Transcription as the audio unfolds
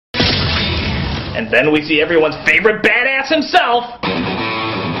And then we see everyone's favorite badass himself.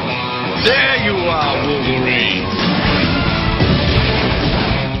 There you are, Wolverine.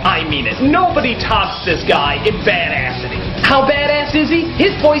 I mean it. Nobody tops this guy in badassity. How badass is he?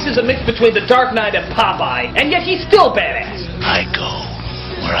 His voice is a mix between the Dark Knight and Popeye, and yet he's still badass. I go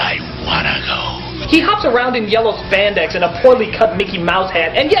where I wanna go. He hops around in yellow spandex and a poorly cut Mickey Mouse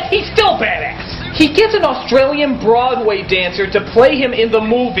hat, and yet he's still badass. He gets an Australian Broadway dancer to play him in the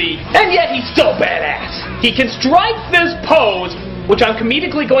movie, and yet he's still badass. He can strike this pose, which I'm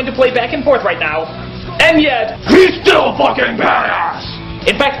comedically going to play back and forth right now, and yet he's still fucking badass.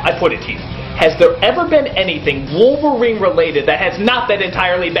 In fact, I put it to you. Has there ever been anything Wolverine related that has not been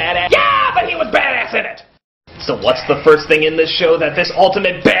entirely badass? Yeah, but he was badass in it! So what's the first thing in this show that this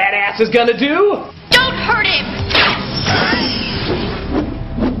ultimate badass is gonna do? Don't hurt him!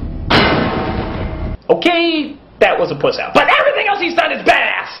 Okay, that was a puss out. But everything else he's done is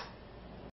badass!